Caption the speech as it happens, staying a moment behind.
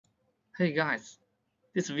Hey guys,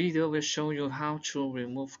 this video will show you how to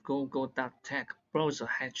remove go-go.tech browser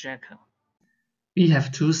hijacker. We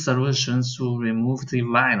have two solutions to remove the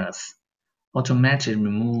virus: automatic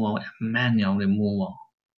removal and manual removal.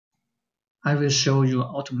 I will show you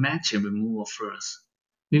automatic removal first.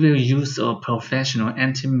 We will use a professional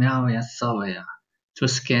anti-malware software to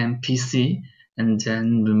scan PC and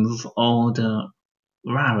then remove all the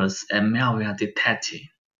virus and malware detected.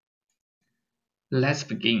 Let's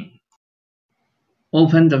begin.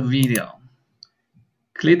 Open the video.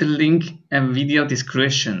 Click the link and video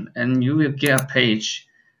description and you will get a page.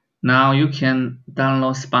 Now you can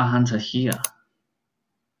download Spy Hunter here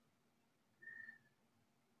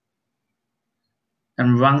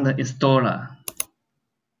and run the installer.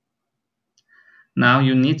 Now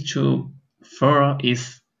you need to follow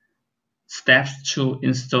its steps to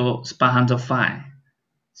install Spy Hunter file.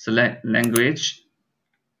 Select language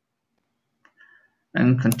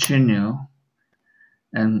and continue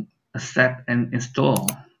and accept and install.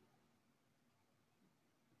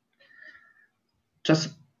 Just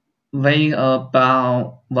wait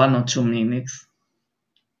about 1 or 2 minutes.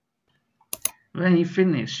 When you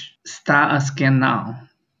finish, start a scan now.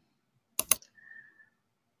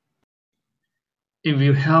 It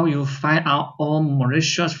will help you find out all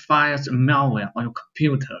malicious files and malware on your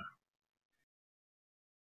computer.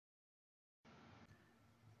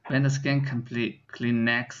 When the scan complete, click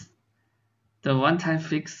Next. The one-time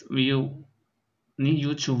fix will need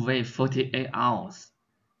you to wait 48 hours.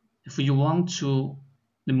 If you want to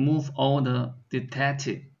remove all the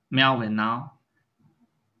detected malware now,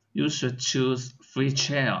 you should choose Free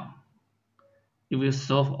Trial. It will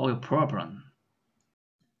solve all your problems.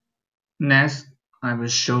 Next, I will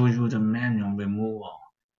show you the manual removal.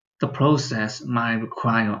 The process might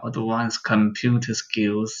require advanced computer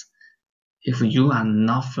skills. If you are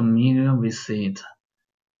not familiar with it,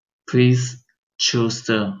 please choose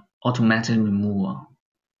the automatic removal.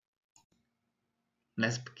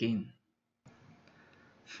 Let's begin.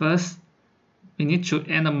 First, we need to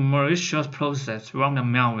end the malicious process run the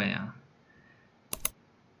malware.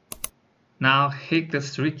 Now hit the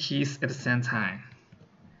 3 keys at the same time.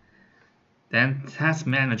 Then Task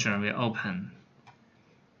Manager will open.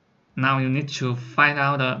 Now you need to find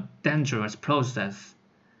out the dangerous process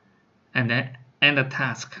and then end the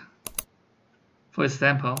task. For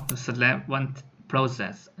example, you select one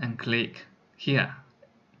process and click here.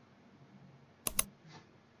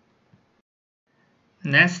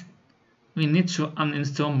 Next, we need to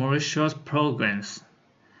uninstall malicious programs.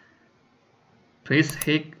 Please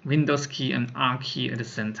hit Windows key and R key at the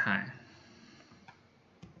same time.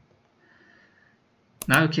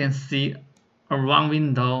 Now you can see a wrong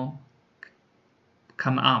window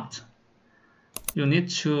come out. You need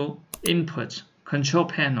to input Control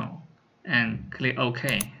Panel and click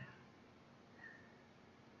OK.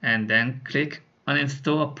 And then click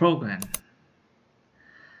Uninstall a program.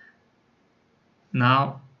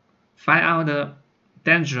 Now find out the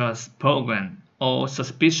dangerous program or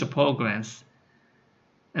suspicious programs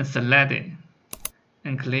and select it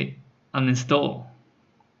and click Uninstall.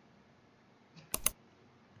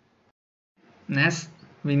 Next,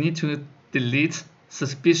 we need to delete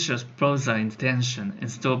suspicious browser extension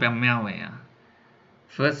installed by malware.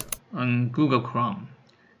 First, on Google Chrome,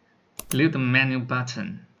 click the menu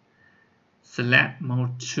button, select More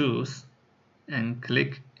Tools, and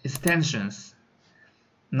click Extensions.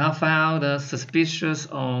 Now find out the suspicious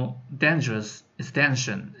or dangerous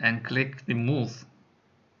extension and click Remove.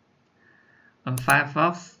 On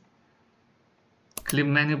Firefox, click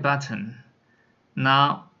Menu button.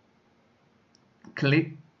 Now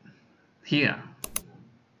click here.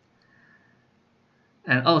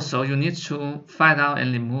 And also you need to find out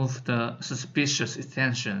and remove the suspicious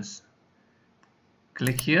extensions.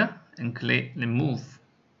 Click here and click Remove.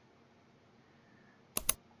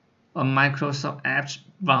 On Microsoft Edge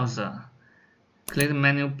browser, click the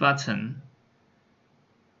menu button.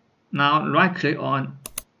 Now right click on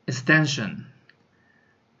Extension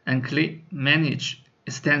and click Manage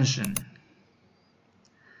Extension.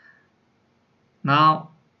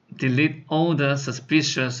 Now delete all the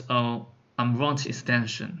suspicious or unwanted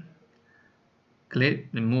extension. Click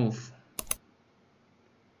Remove.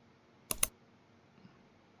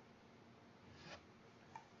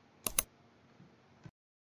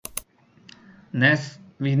 Next,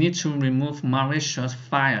 we need to remove malicious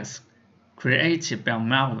files created by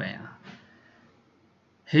malware.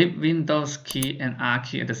 Hit Windows key and R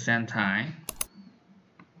key at the same time.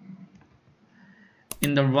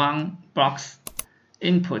 In the Run box,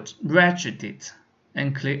 input regedit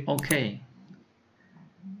and click OK.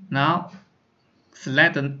 Now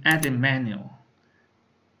select the Edit menu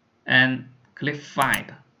and click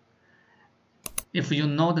Find. If you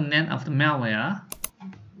know the name of the malware,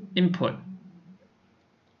 input.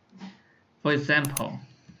 For example,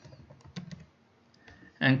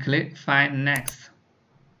 and click Find Next.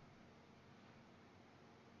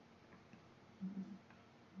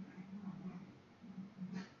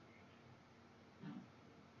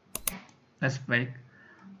 Let's wait.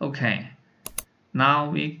 Okay, now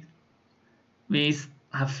we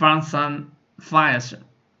have found some files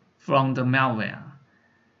from the malware.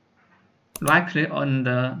 Right click on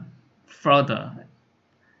the folder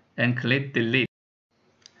and click Delete.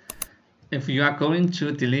 If you are going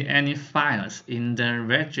to delete any files in the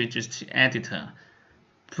registry editor,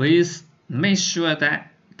 please make sure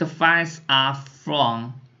that the files are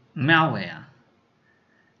from malware.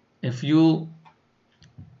 If you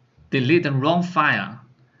delete the wrong file,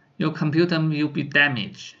 your computer will be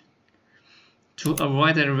damaged. To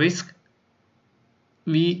avoid the risk,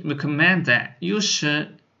 we recommend that you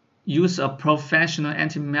should use a professional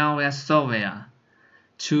anti-malware software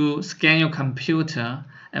to scan your computer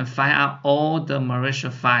and find out all the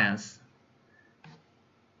malicious files.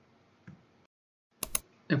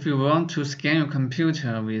 If you want to scan your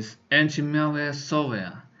computer with anti-malware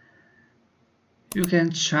software, you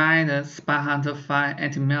can try the SpyHunter 5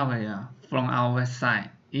 anti-malware from our website,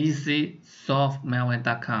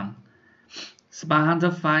 easysolvemalware.com.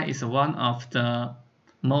 SpyHunter 5 is one of the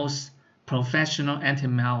most professional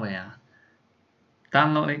anti-malware.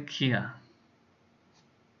 Download it here.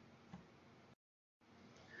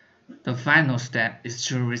 The final step is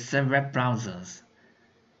to reset web browsers.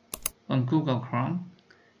 On Google Chrome,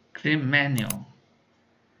 click Menu,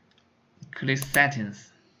 click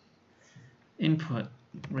Settings, Input,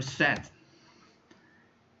 Reset.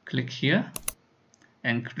 Click here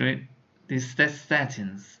and click Reset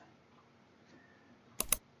Settings.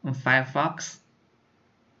 On Firefox,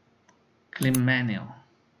 click Menu,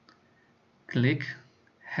 click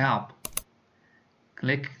Help,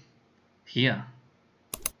 click here.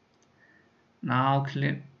 Now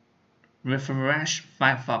click Refresh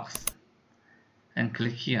Firefox and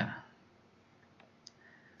click here.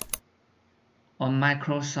 On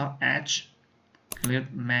Microsoft Edge,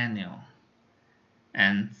 click Menu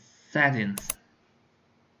and Settings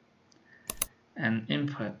and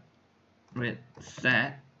Input,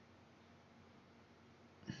 Reset.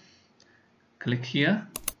 Click here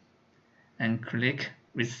and click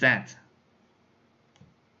Reset.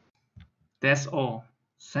 That's all.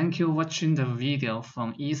 Thank you for watching the video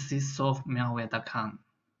from easysolvemalware.com.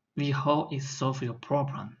 We hope it solves your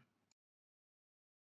problem.